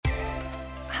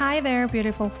Hi there,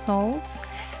 beautiful souls.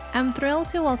 I'm thrilled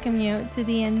to welcome you to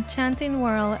the enchanting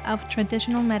world of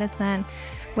traditional medicine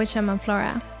with Shaman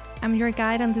Flora. I'm your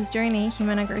guide on this journey,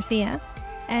 Jimena Garcia.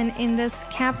 And in this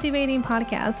captivating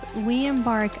podcast, we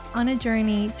embark on a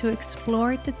journey to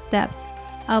explore the depths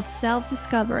of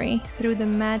self-discovery through the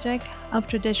magic of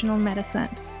traditional medicine.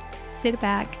 Sit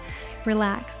back,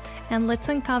 relax, and let's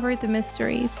uncover the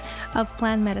mysteries of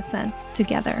plant medicine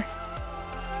together.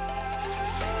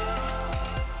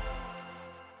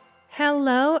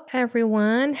 Hello,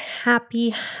 everyone.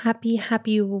 Happy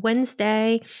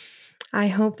Wednesday. I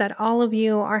hope that all of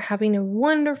you are having a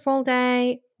wonderful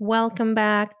day. Welcome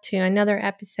back to another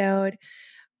episode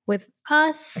with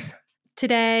us.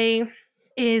 Today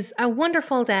is a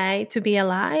wonderful day to be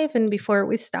alive. And before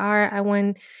we start, I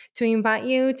want to invite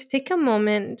you to take a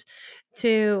moment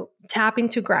to tap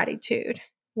into gratitude.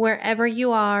 Wherever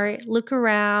you are, look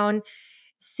around,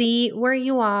 see where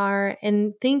you are,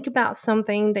 and think about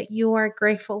something that you are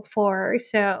grateful for.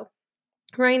 So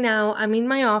right now, I'm in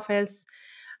my office.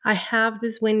 I have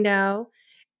this window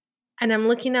and I'm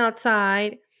looking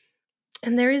outside,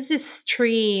 and there is this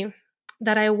tree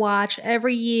that I watch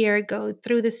every year go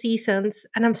through the seasons.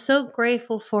 And I'm so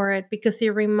grateful for it because it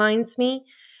reminds me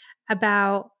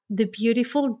about the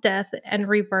beautiful death and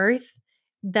rebirth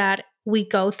that we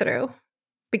go through.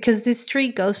 Because this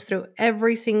tree goes through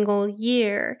every single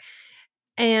year.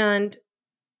 And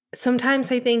sometimes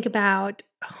I think about,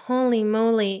 holy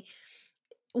moly,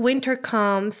 winter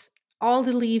comes, all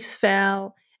the leaves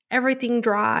fell, everything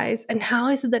dries, and how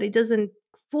is it that it doesn't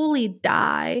fully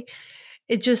die?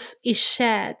 It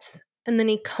sheds and then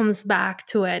it comes back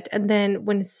to it. And then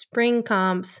when spring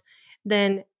comes,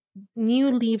 then new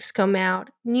leaves come out,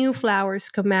 new flowers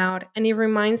come out. And it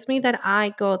reminds me that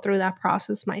I go through that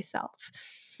process myself.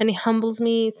 And it humbles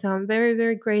me. So I'm very,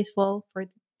 very grateful for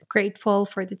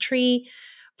the tree,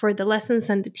 for the lessons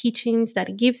and the teachings that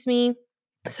it gives me.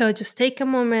 So just take a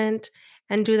moment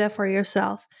and do that for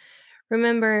yourself.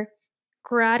 Remember,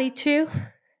 gratitude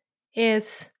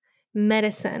is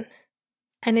medicine.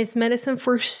 And it's medicine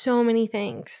for so many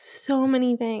things, so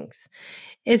many things.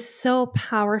 It's so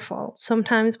powerful.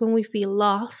 Sometimes when we feel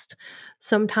lost,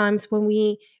 sometimes when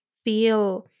we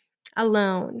feel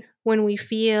alone, when we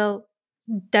feel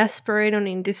desperate and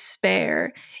in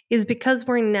despair, is because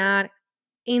we're not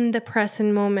in the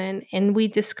present moment and we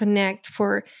disconnect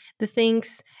for the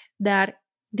things that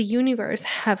the universe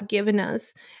have given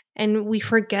us and we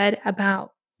forget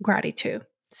about gratitude.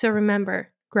 So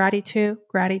remember, gratitude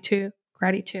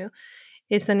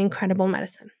is an incredible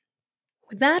medicine.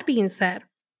 With that being said,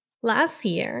 last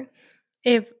year,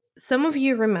 if some of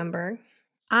you remember,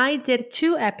 I did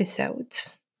 2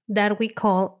 episodes that we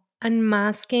call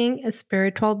Unmasking a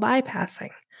Spiritual Bypassing.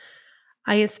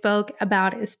 I spoke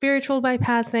about spiritual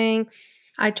bypassing.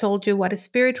 I told you what a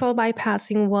spiritual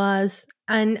bypassing was,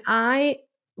 and I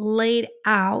laid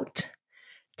out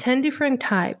 10 different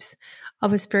types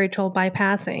of a spiritual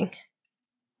bypassing.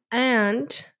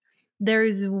 And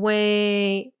there's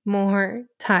way more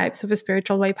types of a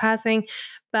spiritual bypassing,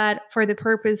 but for the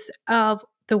purpose of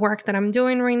the work that I'm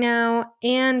doing right now,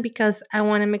 and because I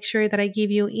want to make sure that I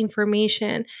give you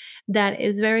information that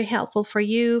is very helpful for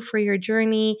you, for your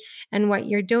journey, and what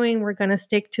you're doing, we're going to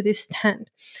stick to this 10.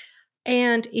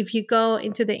 And if you go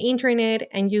into the internet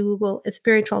and you Google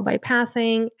spiritual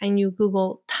bypassing and you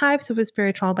Google types of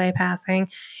spiritual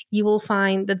bypassing, you will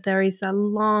find that there is a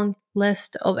long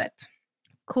list of it.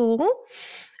 Cool?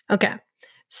 Okay.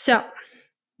 So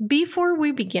before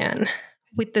we begin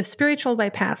with the spiritual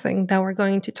bypassing that we're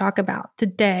going to talk about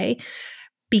today,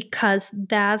 because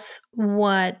that's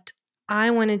what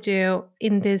I want to do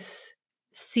in this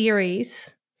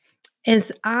series,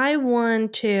 is I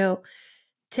want to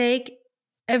take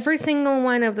every single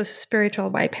one of the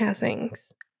spiritual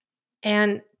bypassings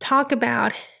and talk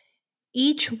about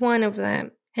each one of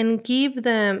them and give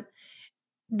them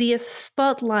the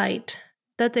spotlight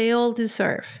that they all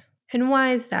deserve. And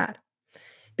why is that?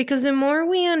 Because the more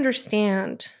we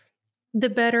understand, the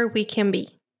better we can be.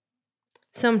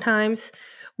 Sometimes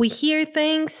we hear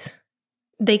things,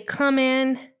 they come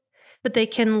in, but they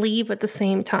can leave at the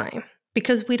same time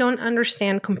because we don't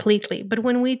understand completely. But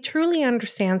when we truly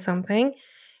understand something,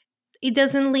 it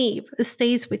doesn't leave, it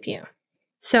stays with you.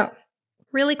 So,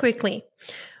 really quickly,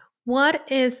 what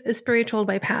is a spiritual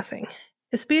bypassing?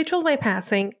 A spiritual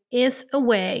bypassing is a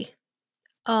way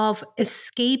of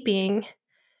escaping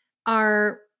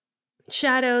our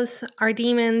shadows, our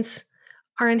demons,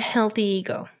 our unhealthy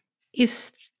ego.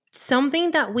 Is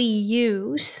something that we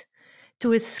use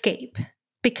to escape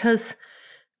because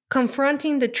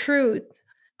confronting the truth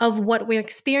of what we're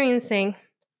experiencing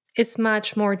is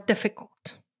much more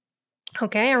difficult.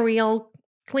 Okay, are we all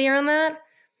clear on that?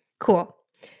 Cool.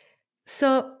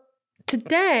 So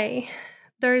today,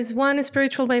 there's one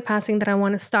spiritual bypassing that I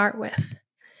want to start with.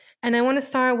 And I want to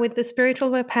start with the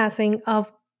spiritual bypassing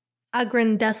of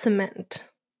aggrandizement.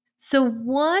 So,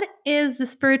 what is the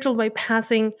spiritual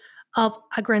bypassing of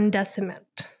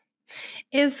aggrandizement?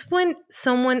 Is when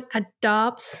someone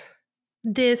adopts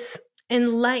this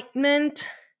enlightenment,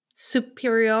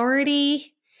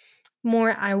 superiority,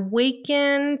 more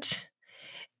awakened,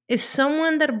 is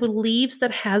someone that believes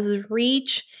that has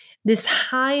reached this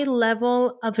high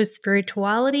level of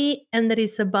spirituality and that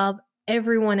is above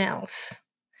everyone else.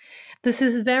 This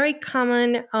is very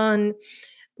common on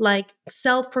like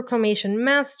self-proclamation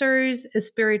masters,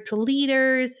 spiritual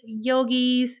leaders,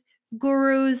 yogis,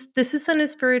 gurus. This is a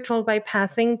spiritual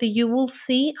bypassing that you will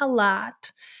see a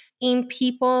lot in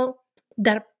people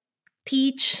that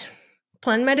teach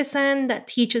plant medicine, that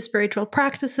teach spiritual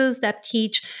practices, that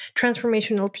teach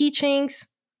transformational teachings,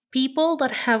 people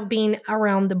that have been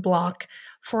around the block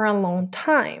for a long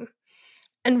time.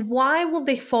 And why will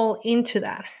they fall into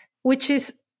that? Which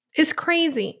is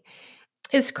crazy.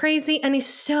 It's crazy and it's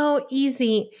so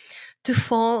easy to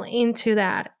fall into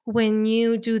that when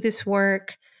you do this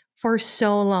work for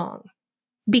so long.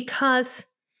 Because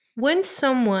when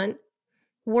someone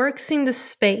works in the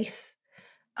space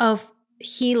of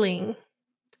healing,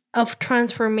 of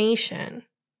transformation,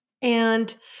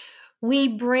 and we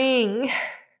bring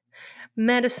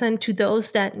medicine to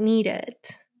those that need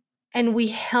it, and we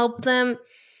help them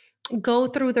go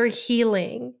through their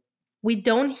healing. We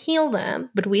don't heal them,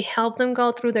 but we help them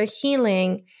go through their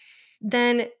healing.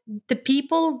 Then the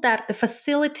people that the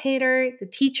facilitator, the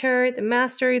teacher, the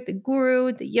master, the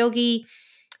guru, the yogi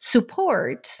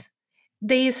supports,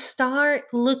 they start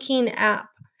looking up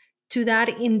to that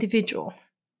individual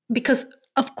because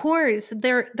of course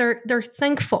they're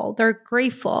thankful, they're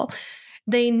grateful.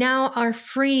 They now are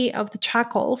free of the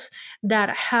shackles that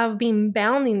have been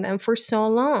bounding them for so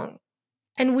long.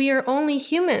 And we are only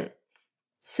human.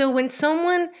 So when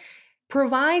someone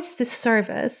provides this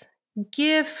service,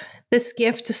 give this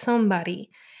gift to somebody,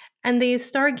 and they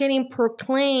start getting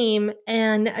proclaim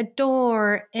and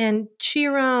adore and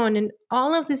cheer on and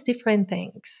all of these different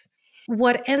things,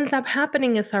 what ends up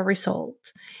happening as a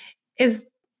result is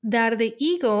that the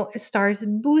ego starts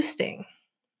boosting.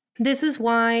 This is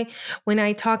why when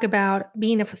I talk about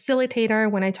being a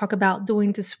facilitator, when I talk about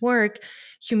doing this work,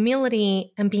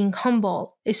 humility and being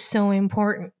humble is so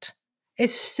important.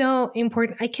 It's so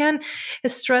important. I can't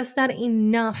stress that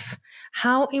enough,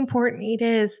 how important it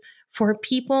is for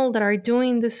people that are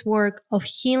doing this work of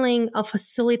healing, of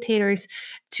facilitators,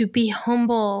 to be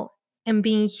humble and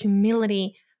being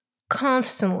humility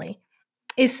constantly.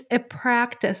 Is a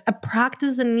practice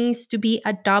that needs to be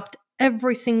adopted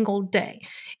every single day.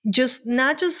 Just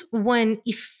not just when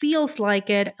it feels like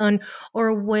it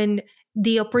or when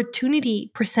the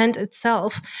opportunity presents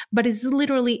itself, but it's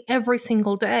literally every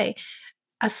single day.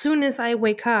 As soon as I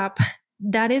wake up,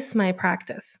 that is my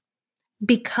practice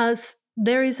because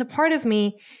there is a part of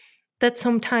me that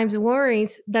sometimes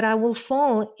worries that I will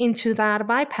fall into that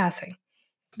bypassing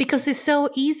because it's so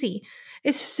easy.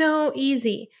 It's so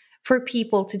easy for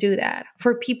people to do that,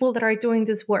 for people that are doing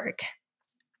this work.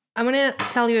 I'm going to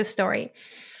tell you a story.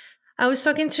 I was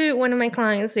talking to one of my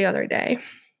clients the other day,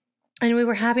 and we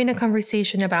were having a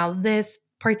conversation about this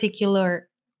particular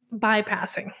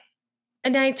bypassing.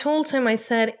 And I told him, I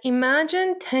said,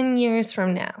 imagine 10 years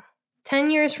from now. 10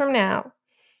 years from now,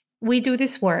 we do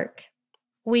this work.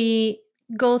 We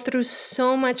go through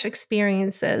so much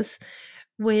experiences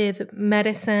with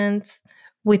medicines,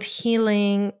 with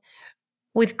healing,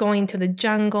 with going to the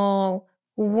jungle,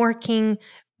 working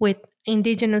with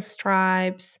indigenous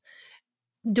tribes,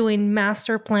 doing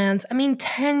master plans. I mean,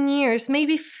 10 years,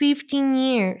 maybe 15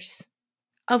 years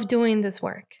of doing this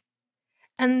work.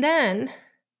 And then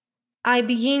I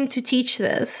begin to teach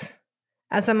this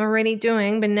as I'm already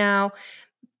doing, but now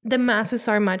the masses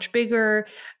are much bigger.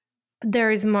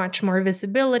 There is much more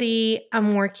visibility.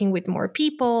 I'm working with more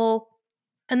people.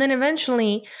 And then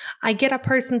eventually I get a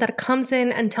person that comes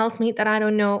in and tells me that I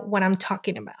don't know what I'm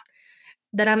talking about,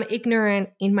 that I'm ignorant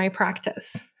in my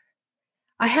practice.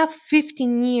 I have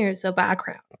 15 years of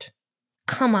background.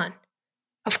 Come on.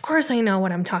 Of course I know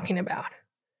what I'm talking about.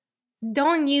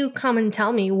 Don't you come and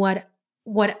tell me what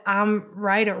I'm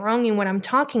right or wrong in what I'm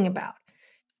talking about.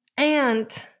 And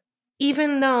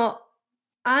even though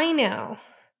I know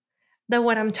that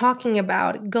what I'm talking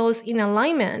about goes in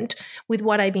alignment with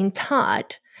what I've been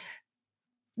taught,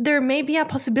 there may be a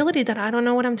possibility that I don't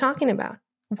know what I'm talking about.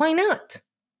 Why not?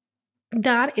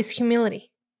 That is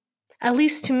humility, at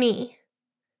least to me.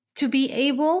 to be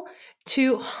able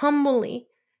to humbly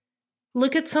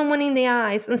look at someone in the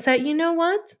eyes and say, you know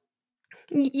what?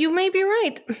 You may be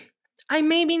right. I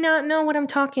maybe not know what I'm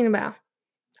talking about.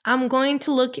 I'm going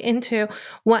to look into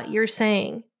what you're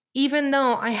saying. Even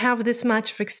though I have this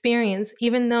much of experience,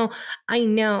 even though I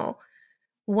know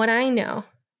what I know,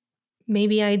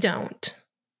 maybe I don't.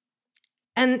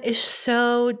 And it's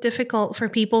so difficult for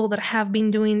people that have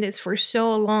been doing this for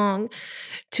so long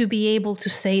to be able to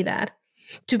say that,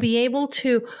 to be able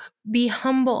to be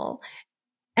humble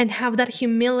and have that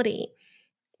humility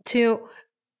to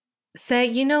say,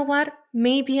 you know what,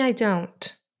 maybe I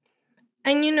don't.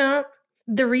 And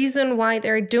the reason why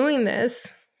they're doing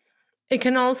this, it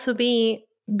can also be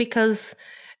because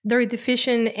they're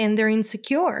deficient and they're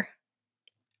insecure.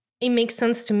 It makes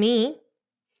sense to me.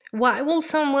 Why will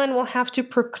someone will have to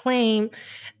proclaim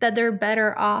that they're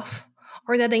better off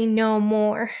or that they know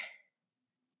more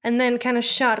and then kind of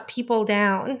shut people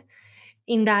down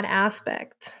in that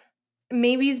aspect?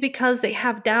 Maybe it's because they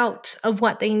have doubts of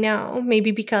what they know.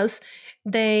 Maybe because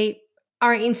they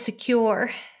are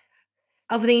insecure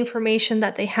of the information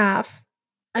that they have.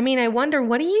 I mean, I wonder,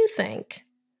 what do you think?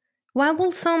 Why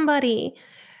will somebody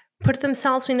put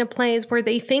themselves in a place where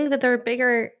they think that they're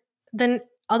bigger than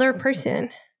other person?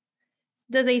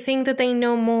 That they think that they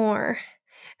know more?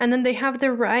 And then they have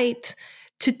the right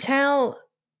to tell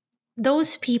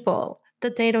those people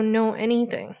that they don't know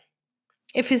anything,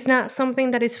 if it's not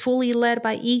something that is fully led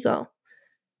by ego.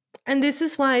 And this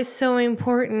is why it's so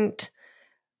important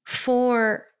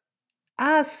for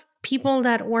us, people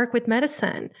that work with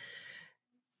medicine,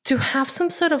 to have some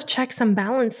sort of checks and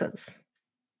balances.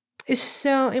 It's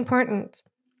so important.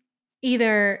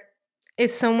 Either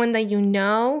is someone that you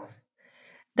know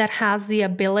that has the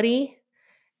ability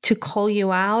to call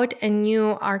you out and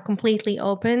you are completely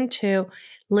open to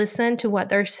listen to what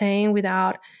they're saying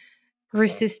without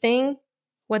resisting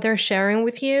what they're sharing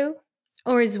with you,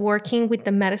 or is working with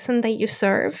the medicine that you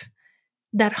serve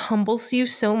that humbles you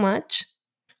so much,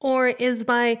 or is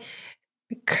by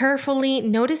carefully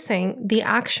noticing the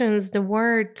actions, the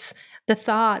words, the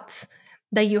thoughts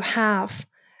that you have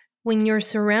when you're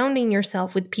surrounding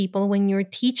yourself with people, when you're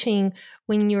teaching,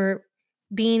 when you're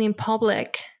being in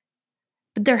public.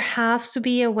 But there has to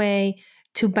be a way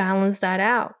to balance that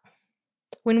out.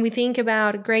 When we think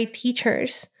about great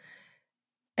teachers,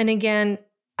 and again,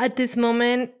 at this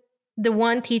moment, the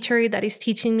one teacher that is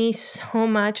teaching me so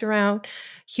much around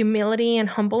humility and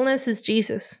humbleness is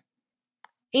Jesus.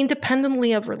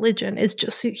 Independently of religion, it's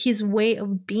just his way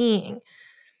of being.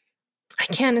 I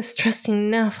can't stress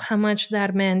enough how much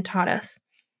that man taught us.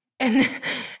 And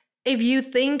if you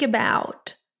think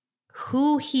about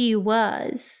who he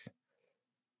was,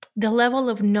 the level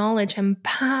of knowledge and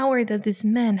power that this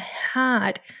man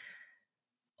had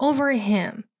over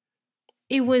him,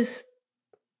 it was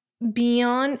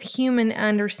beyond human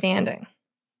understanding.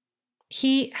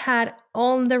 He had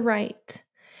all the right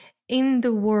in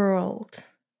the world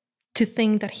to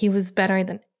think that he was better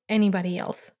than anybody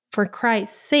else. For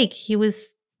Christ's sake, he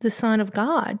was the Son of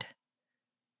God.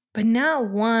 But not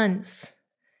once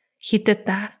he did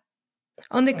that.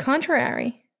 On the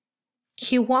contrary,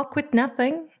 he walked with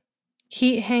nothing.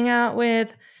 He hung out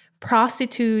with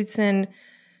prostitutes and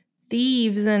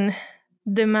thieves and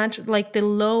the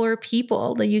lower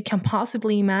people that you can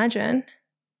possibly imagine.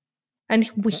 And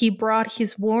he brought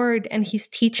his word and his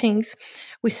teachings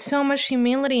with so much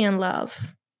humility and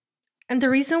love. And the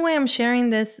reason why I'm sharing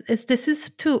this is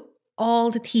to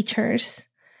all the teachers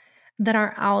that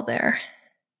are out there,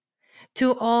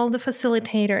 to all the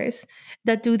facilitators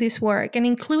that do this work, and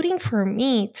including for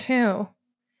me too.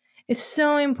 It's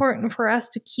so important for us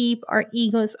to keep our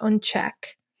egos on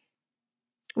check.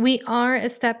 We are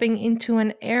stepping into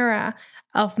an era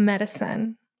of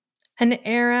medicine, an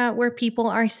era where people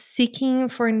are seeking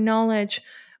for knowledge,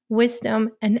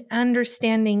 wisdom, and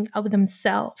understanding of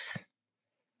themselves,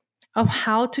 of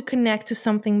how to connect to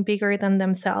something bigger than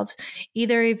themselves,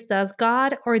 either if that's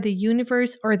God or the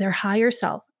universe or their higher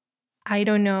self. I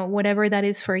don't know, whatever that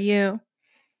is for you.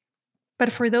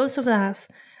 But for those of us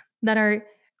that are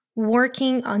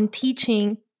working on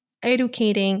teaching,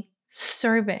 educating,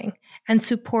 serving, and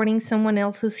supporting someone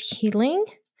else's healing,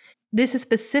 this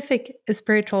specific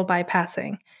spiritual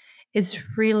bypassing is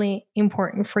really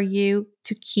important for you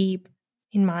to keep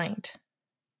in mind.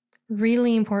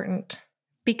 Really important.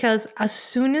 Because as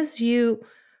soon as you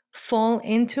fall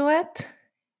into it,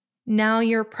 now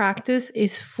your practice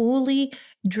is fully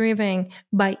driven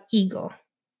by ego.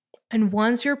 And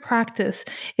once your practice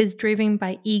is driven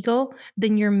by ego,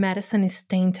 then your medicine is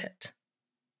tainted.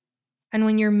 And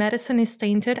when your medicine is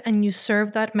tainted and you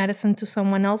serve that medicine to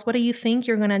someone else, what do you think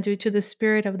you're going to do to the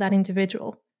spirit of that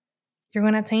individual? You're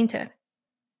going to taint it.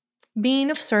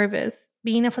 Being of service,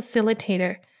 being a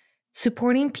facilitator,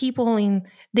 supporting people in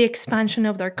the expansion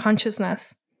of their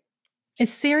consciousness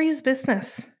is serious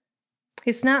business.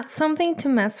 It's not something to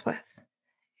mess with.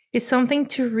 It's something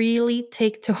to really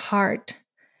take to heart.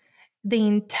 The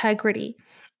integrity,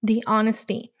 the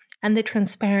honesty, and the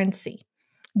transparency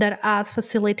that us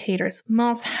facilitators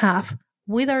must have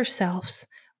with ourselves,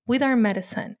 with our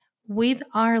medicine, with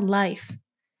our life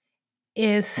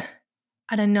is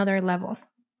at another level.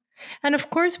 And of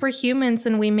course, we're humans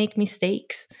and we make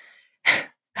mistakes.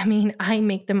 I mean, I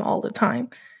make them all the time.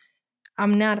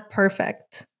 I'm not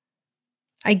perfect.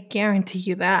 I guarantee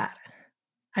you that.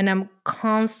 And I'm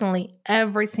constantly,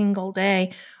 every single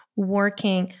day,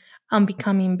 working on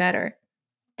becoming better.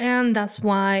 And that's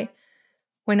why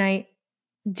when I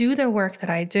do the work that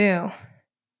I do,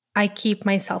 I keep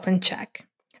myself in check.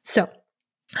 So,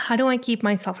 how do I keep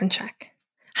myself in check?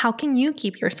 How can you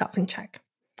keep yourself in check?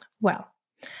 Well,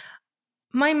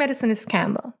 my medicine is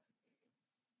Campbell.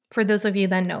 For those of you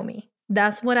that know me,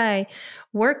 that's what I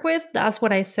work with. That's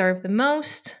what I serve the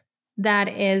most. That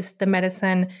is the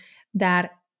medicine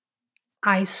that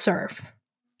I serve.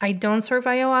 I don't serve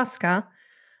ayahuasca.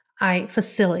 I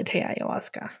facilitate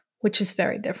ayahuasca, which is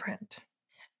very different.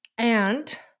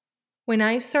 And when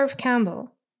I serve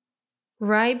Campbell,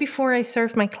 right before I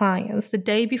serve my clients, the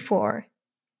day before,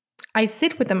 I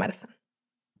sit with the medicine.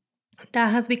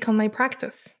 That has become my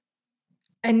practice.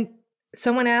 And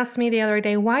someone asked me the other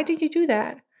day, why did you do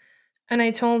that? And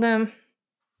I told them,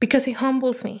 because it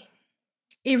humbles me.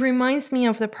 It reminds me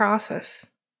of the process.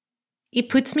 It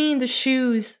puts me in the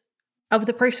shoes of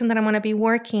the person that I'm going to be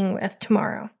working with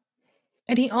tomorrow.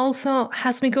 And it also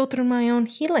has me go through my own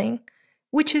healing,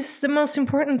 which is the most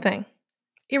important thing.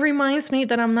 It reminds me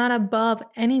that I'm not above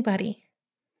anybody,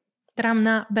 that I'm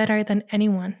not better than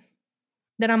anyone,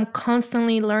 that I'm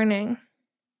constantly learning,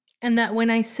 and that when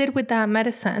I sit with that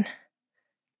medicine,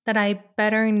 that I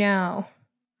better know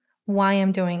why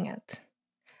I'm doing it.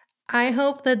 I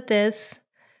hope that this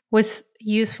was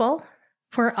useful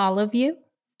for all of you.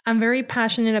 I'm very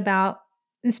passionate about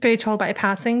spiritual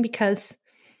bypassing because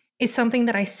it's something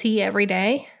that I see every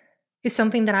day. It's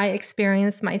something that I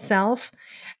experience myself.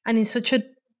 And it's such a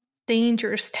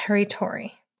dangerous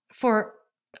territory for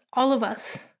all of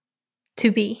us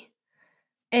to be.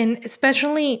 And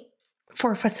especially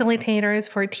for facilitators,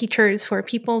 for teachers, for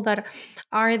people that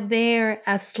are there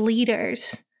as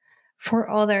leaders for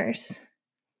others.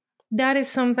 That is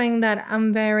something that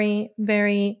I'm very,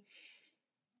 very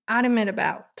adamant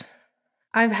about.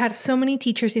 I've had so many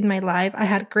teachers in my life. I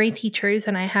had great teachers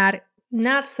and I had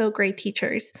not so great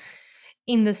teachers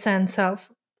in the sense of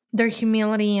their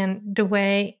humility and the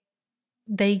way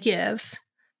they give.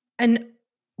 And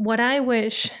what I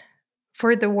wish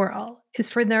for the world is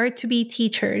for there to be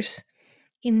teachers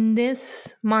in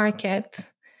this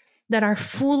market that are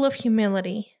full of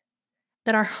humility,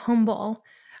 that are humble,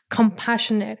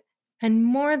 compassionate, and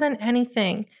more than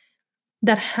anything,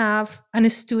 that have an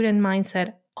student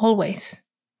mindset always.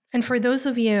 And for those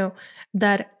of you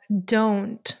that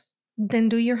don't, then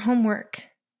do your homework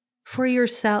for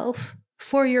yourself,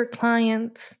 for your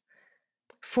clients,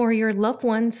 for your loved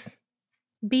ones.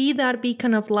 Be that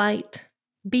beacon of light.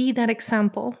 Be that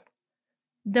example.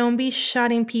 Don't be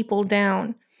shutting people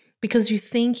down because you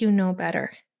think you know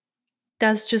better.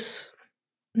 That's just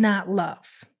not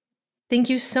love. Thank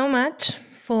you so much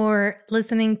for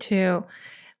listening to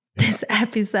this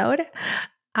episode.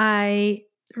 I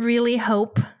really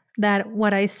hope that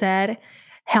what I said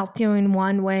helped you in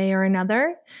one way or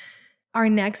another. Our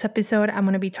next episode, I'm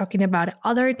going to be talking about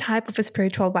other type of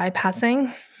spiritual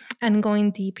bypassing and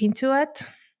going deep into it,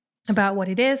 about what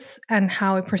it is and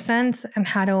how it presents and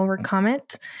how to overcome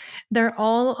it. They're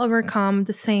all overcome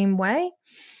the same way.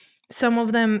 Some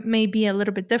of them may be a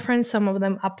little bit different. Some of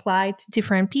them apply to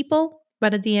different people.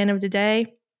 But at the end of the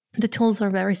day, the tools are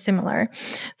very similar.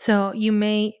 So you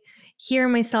may hear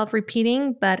myself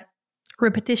repeating, but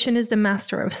repetition is the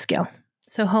master of skill.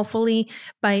 So hopefully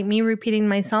by me repeating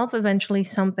myself, eventually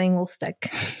something will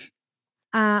stick.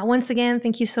 Once again,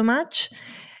 thank you so much.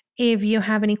 If you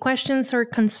have any questions or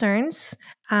concerns,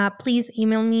 please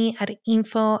email me at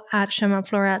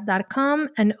info@shamanflora.com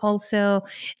and also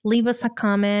leave us a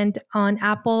comment on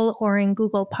Apple or in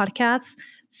Google Podcasts.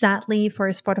 Sadly, for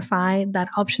Spotify, that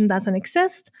option doesn't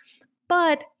exist,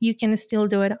 but you can still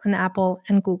do it on Apple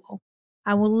and Google.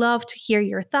 I would love to hear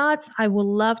your thoughts. I would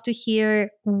love to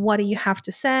hear what you have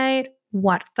to say,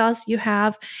 what thoughts you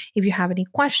have, if you have any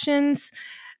questions.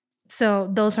 So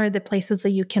those are the places that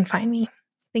you can find me.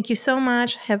 Thank you so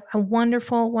much. Have a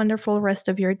wonderful, wonderful rest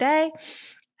of your day.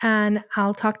 And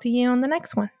I'll talk to you on the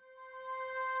next one.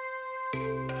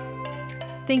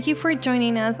 Thank you for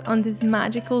joining us on this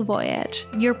magical voyage.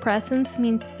 Your presence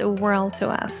means the world to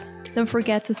us. Don't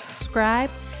forget to subscribe,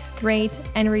 rate,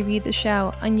 and review the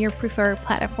show on your preferred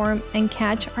platform and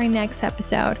catch our next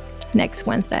episode next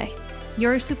Wednesday.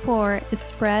 Your support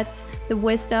spreads the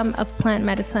wisdom of plant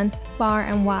medicine far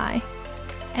and wide.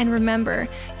 And remember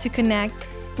to connect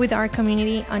with our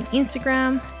community on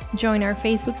Instagram, join our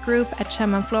Facebook group at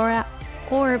Shaman Flora,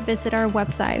 or visit our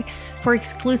website for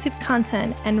exclusive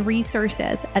content and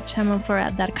resources at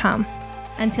shamanflora.com.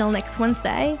 Until next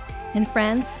Wednesday, and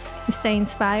friends, stay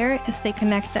inspired, stay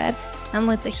connected, and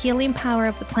let the healing power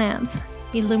of the plants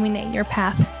illuminate your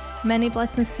path. Many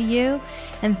blessings to you,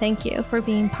 and thank you for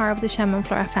being part of the Shaman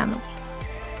Flora family.